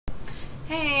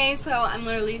Hey, so I'm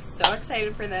literally so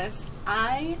excited for this.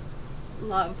 I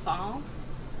love fall,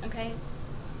 okay?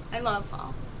 I love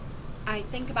fall. I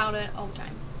think about it all the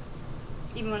time,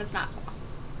 even when it's not fall.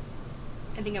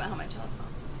 I think about how much I love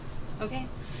fall, okay?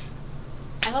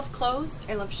 I love clothes.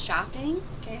 I love shopping,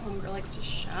 okay? Homegirl likes to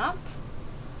shop.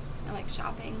 I like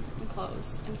shopping and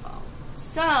clothes in fall.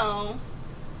 So,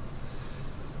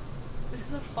 this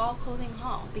is a fall clothing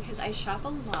haul because I shop a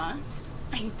lot.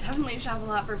 I definitely shop a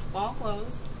lot for fall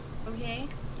clothes, okay?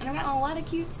 And I've gotten a lot of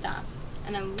cute stuff.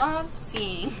 And I love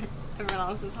seeing everyone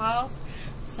else's hauls.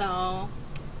 So,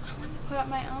 I wanted to put up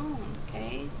my own,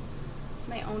 okay? It's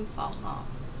my own fall haul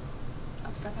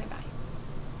of stuff I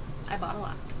buy. I bought a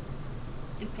lot.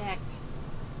 In fact,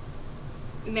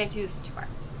 we may have to do this in 2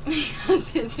 parts.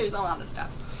 There's a lot of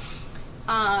stuff.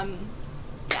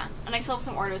 Yeah, and I still have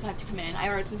some orders that have to come in. I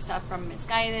ordered some stuff from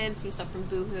Missguided, some stuff from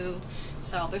Boohoo,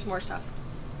 so there's more stuff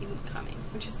even coming,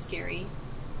 which is scary.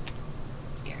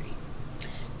 Scary.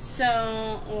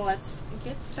 So, let's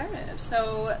get started.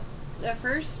 So, the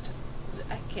first,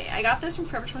 okay, I got this from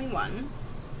Forever 21.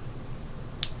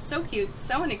 So cute,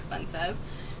 so inexpensive.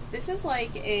 This is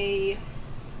like a,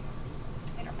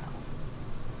 I don't know.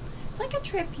 It's like a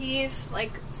trapeze,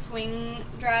 like, swing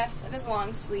dress. It has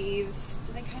long sleeves.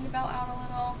 Do they kind of belt out a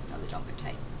little? No, they don't. They're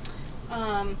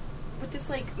tight. With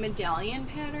this, like, medallion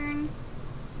pattern.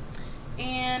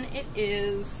 And it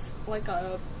is, like,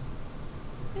 a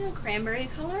cranberry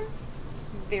color.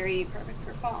 Very perfect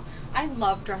for fall. I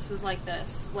love dresses like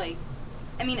this. Like,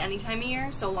 I mean, any time of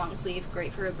year. So long sleeve,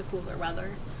 great for the cooler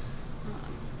weather.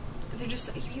 They're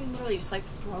just, you can literally just, like,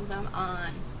 throw them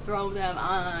on. Throw them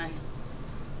on.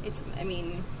 It's, I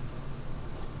mean,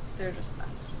 they're just the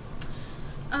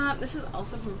best. This is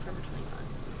also from Forever 21.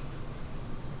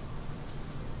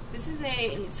 This is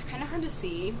and it's kind of hard to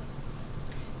see.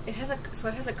 It has so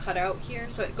it has a cutout here,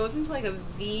 so it goes into like a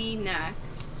V neck,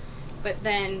 but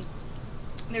then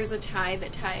there's a tie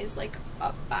that ties like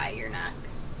up by your neck.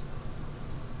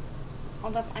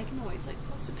 I can always like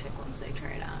post a pic once I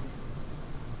try it on.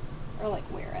 Or like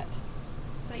wear it.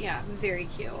 But yeah, very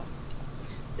cute.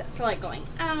 For like going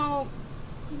out,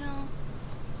 you know,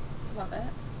 love it.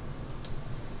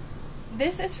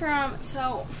 This is from,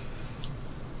 so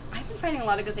I've been finding a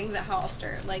lot of good things at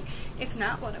Hollister. Like, it's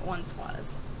not what it once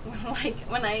was. Like,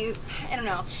 when I don't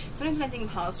know, sometimes when I think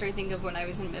of Hollister, I think of when I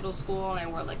was in middle school and I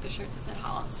wore like the shirts that said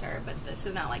Hollister, but this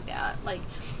is not like that. Like,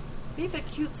 they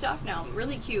have cute stuff now,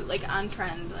 really cute, like on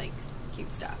trend, like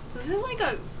cute stuff. So this is like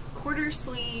a quarter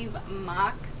sleeve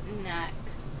mock neck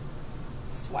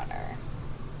sweater.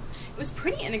 It was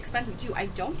pretty inexpensive too. I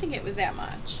don't think it was that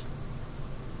much.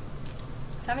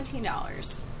 $17.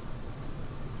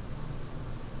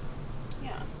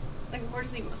 Yeah, like a quarter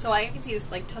sleeve. So I can see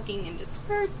this like tucking into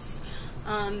skirts,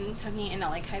 tucking into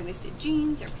like high-waisted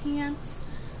jeans or pants.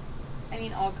 I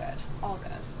mean, all good, all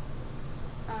good.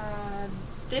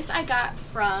 This I got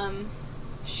from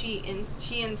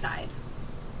Inside.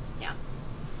 Yeah,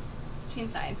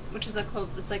 Inside, which is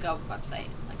it's like a website,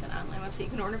 like an online website you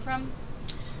can order from.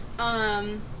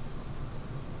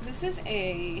 This is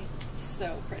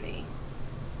so pretty.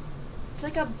 It's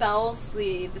like a bell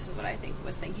sleeve. This is what I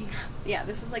was thinking of. Yeah,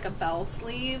 this is like a bell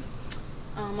sleeve,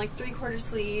 like 3/4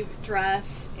 sleeve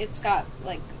dress. It's got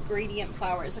like gradient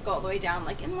flowers that go all the way down,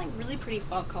 like in like really pretty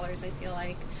fall colors, I feel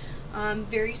like.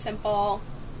 Very simple,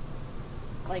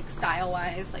 like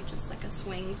style-wise, like just like a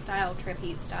swing style,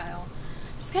 trapeze style.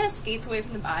 Just kind of skates away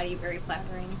from the body, very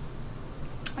flattering.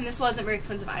 And this wasn't very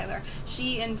expensive either.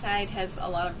 Inside has a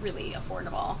lot of really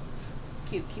affordable,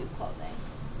 cute clothing.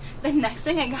 The next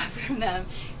thing I got from them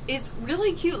is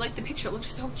really cute. Like, the picture looks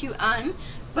so cute on,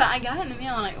 but I got it in the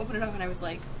mail and I opened it up and I was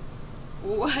like,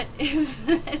 what is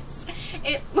this?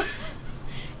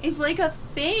 It's like a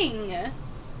thing.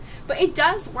 But it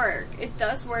does work. It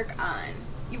does work on.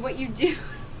 What you do,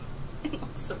 it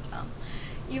looks so dumb.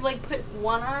 You, like, put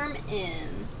one arm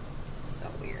in. So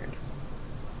weird.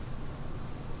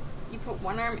 You put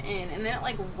one arm in, and then it,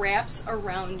 like, wraps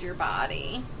around your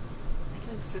body. I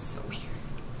feel like this is so weird.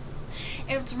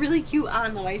 It's really cute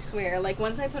on, though, I swear. Like,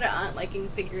 once I put it on, like, and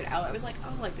figured it out, I was like,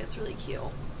 oh, like, that's really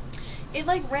cute. It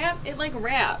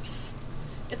wraps.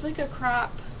 It's like a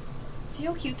crop. See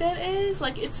how cute that is?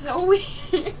 Like, it's so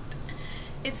weird.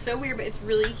 It's so weird, but it's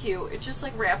really cute. It just,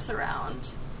 like, wraps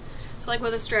around. So, like,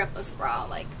 with a strapless bra,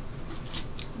 like,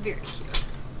 very cute.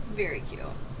 Very cute.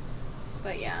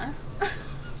 But, yeah.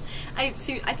 I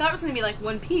thought it was going to be, like,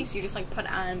 one piece you just, like,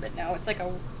 put on, but no, it's like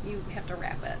you have to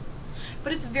wrap it.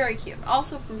 But it's very cute.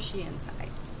 Also from Inside.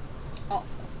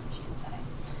 Also from Inside.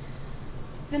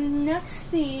 The next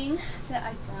thing that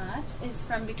I got is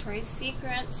from Victoria's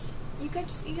Secret. you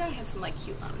gotta have some like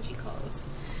cute loungy clothes.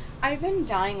 I've been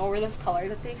dying over this color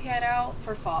that they've had out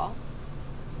for fall.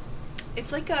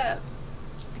 It's like a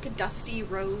dusty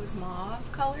rose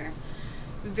mauve color.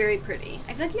 Very pretty.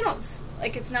 I feel like you don't,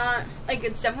 like, it's not, like,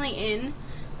 it's definitely in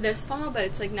this fall, but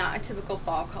it's like not a typical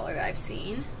fall color that I've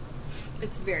seen.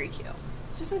 It's very cute.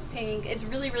 Just as pink. It's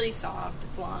really, really soft.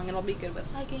 It's long. It'll be good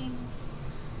with leggings.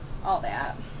 All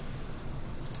that.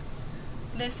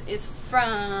 This is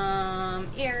from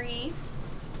Aerie.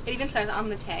 It even says on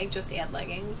the tag, just add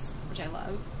leggings, which I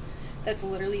love. That's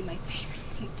literally my favorite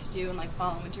thing to do in like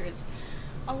fall and winter is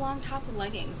a long top with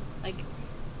leggings. Like,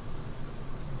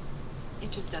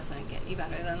 it just doesn't get any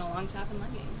better than a long top and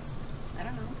leggings. I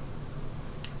don't know.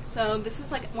 So this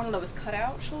is like one of those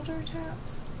cutout shoulder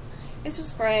tops. It's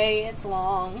just gray, it's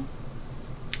long,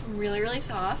 really, really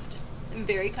soft, and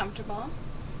very comfortable.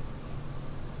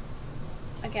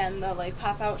 Again, the like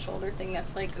pop-out shoulder thing,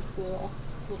 that's like a cool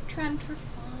little trend for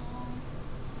fall.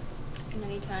 And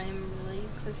anytime, really,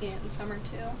 because I've seen it in summer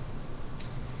too.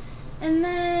 And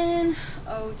then,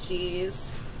 oh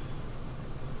geez.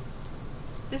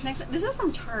 This is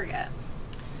from Target.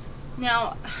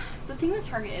 Now, the thing with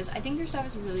Target is, I think their stuff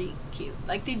is really cute.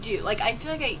 Like, they do. Like, I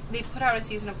feel like they put out a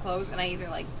season of clothes, and I either,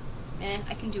 like,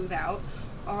 I can do without,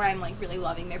 or I'm, like, really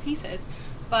loving their pieces.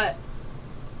 But,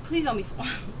 please don't be fooled.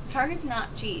 Target's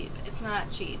not cheap. It's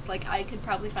not cheap. Like, I could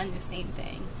probably find the same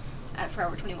thing at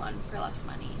Forever 21 for less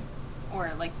money.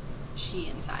 Or, like,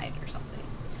 Shein inside or something.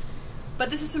 But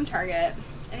this is from Target.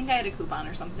 I think I had a coupon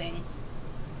or something.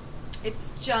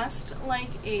 It's just like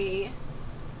a,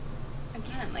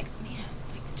 again, like, man,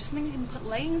 like, just something you can put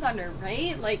leggings under,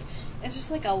 right? Like, it's just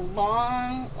like a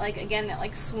long, like, again, that,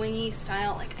 like, swingy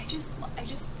style. Like, I just,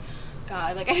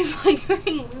 God, like, I just like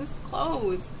wearing loose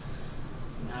clothes.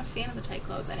 I'm not a fan of the tight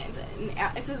clothes, and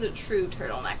it says a true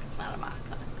turtleneck. It's not a mock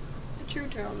neck. A true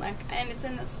turtleneck, and it's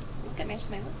in this, look, it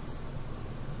matches my lips.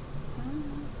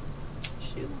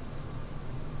 Shoe.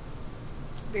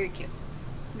 Very cute.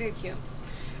 Very cute.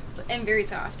 And very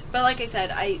soft. But like I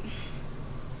said, I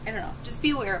don't know. Just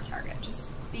be aware of Target. Just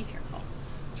be careful.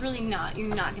 It's really not.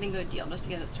 You're not getting a good deal just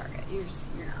because it's Target. You're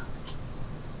not.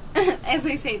 As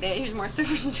I say that, here's more stuff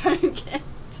from Target.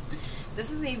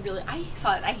 This is a really, I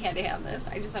saw it. I had to have this.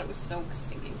 I just thought it was so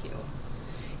stinking cute.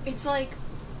 It's like,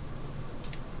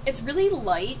 it's really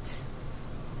light.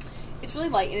 It's really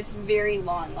light and it's very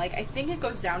long. Like, I think it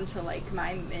goes down to like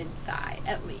my mid-thigh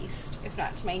at least, if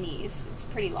not to my knees. It's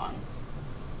pretty long.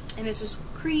 And it's just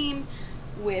cream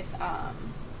with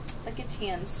like a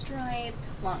tan stripe,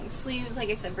 long sleeves, like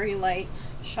I said, very light,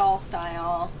 shawl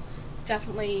style.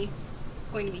 Definitely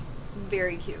going to be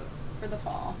very cute for the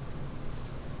fall.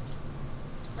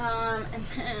 And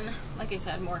then, like I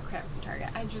said, more crap from Target.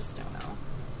 I just don't know.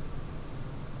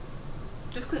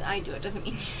 Just because I do it doesn't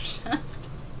mean you should.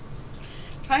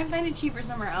 Try and find it cheaper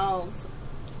somewhere else.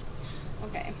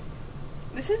 Okay.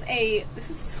 This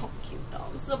is so cute though.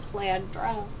 This is a plaid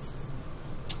dress.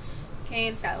 Okay,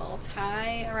 it's got a little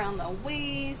tie around the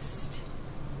waist.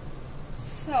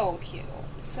 So cute.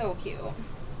 So cute.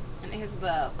 And it has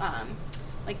the,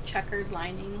 like checkered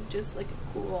lining. Just like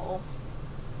a cool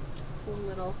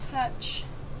little touch.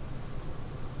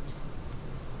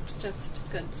 Just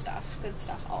good stuff. Good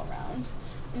stuff all around.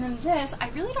 And then this, I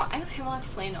don't have a lot of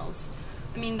flannels.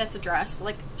 I mean, that's a dress, but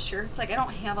like shirts, like I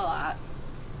don't have a lot.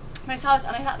 But I saw this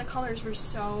and I thought the colors were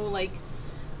so like,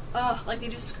 like they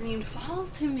just screamed fall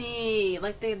to me.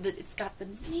 Like it's got the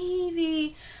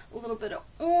navy, a little bit of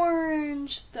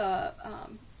orange, the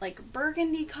like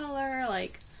burgundy color,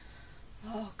 like,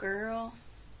 oh girl,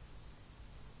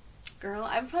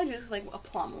 I would probably do this with like a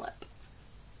plum lip.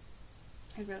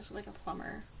 I'd do this with like a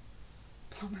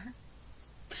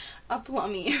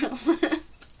plummy lip.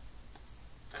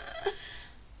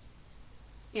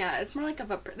 Yeah, it's more like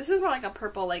this is more like a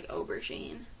purple, like,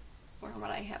 aubergine, or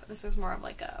what I have. This is more of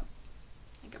like a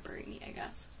burgundy, I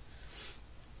guess.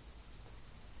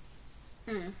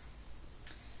 And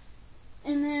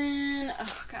then,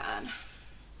 oh god,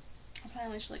 I'll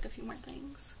probably show like a few more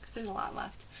things, because there's a lot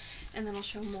left, and then I'll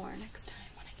show more next time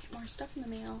when I get more stuff in the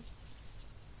mail.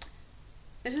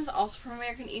 This is also from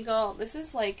American Eagle. This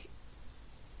is like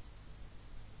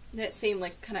that same,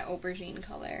 like, kind of aubergine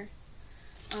color.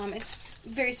 It's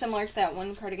very similar to that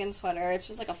one cardigan sweater. It's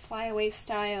just like a flyaway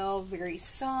style, very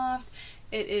soft.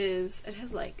 It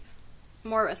has like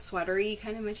more of a sweatery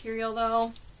kind of material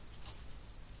though.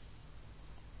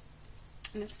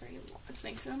 And it's very long. It's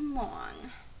nice and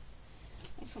long.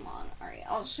 Nice and long. Alright,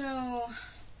 I'll show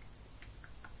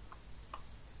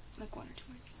like one or two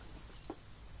more.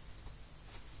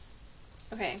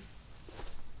 Okay.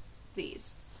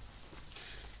 These.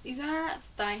 These are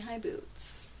thigh-high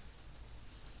boots.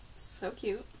 So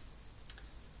cute.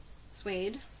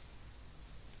 Suede.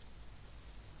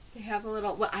 They have a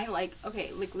little, what I like,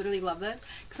 okay, like literally love this,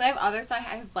 because I have other I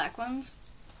have black ones.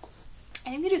 I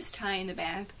think they just tie in the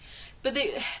back, but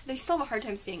they still have a hard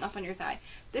time staying up on your thigh.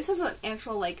 This is an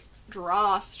actual, like,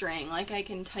 drawstring, like I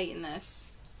can tighten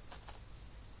this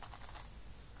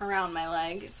around my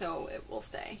leg so it will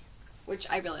stay, which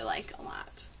I really like a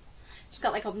lot. It's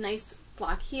got like a nice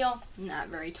block heel, not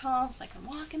very tall, so I can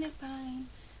walk in it fine.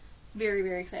 Very,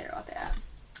 very excited about that.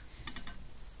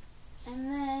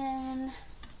 And then,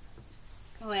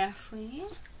 lastly,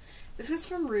 this is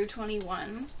from Rue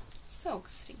 21. So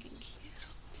stinking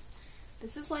cute.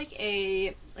 This is like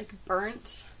a,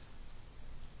 burnt,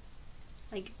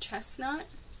 like chestnut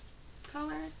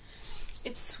color.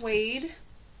 It's suede.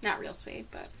 Not real suede,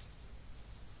 but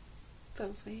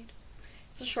faux suede.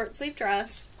 It's a short sleeve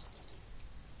dress.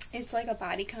 It's like a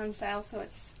bodycon style, so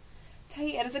it's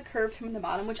tight. It has a curved hem in the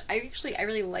bottom, which I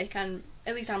really like on,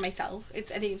 at least on myself. I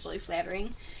think it's really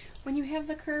flattering when you have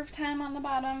the curved hem on the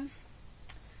bottom.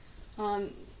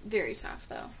 Very soft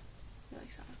though. Really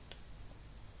soft.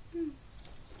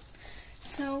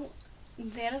 So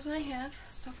that is what I have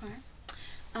so far.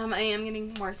 I am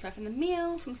getting more stuff in the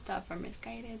mail, some stuff from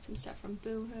Missguided, some stuff from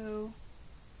Boohoo.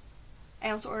 I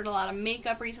also ordered a lot of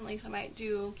makeup recently, so I might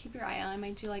keep your eye on, I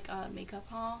might do like a makeup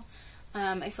haul.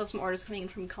 I still have some orders coming in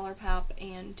from ColourPop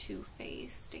and Too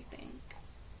Faced, I think.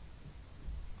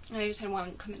 And I just had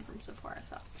one come in from Sephora,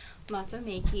 so lots of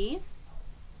makey.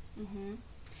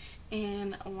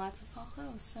 And lots of fall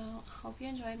clothes. So hope you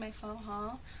enjoyed my fall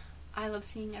haul. I love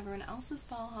seeing everyone else's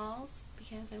fall hauls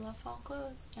because I love fall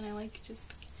clothes and I like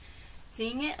just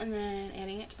seeing it and then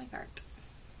adding it to my cart.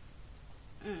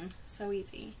 So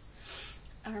easy.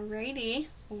 Alrighty,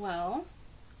 well,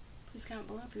 please comment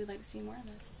below if you would like to see more of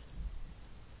this.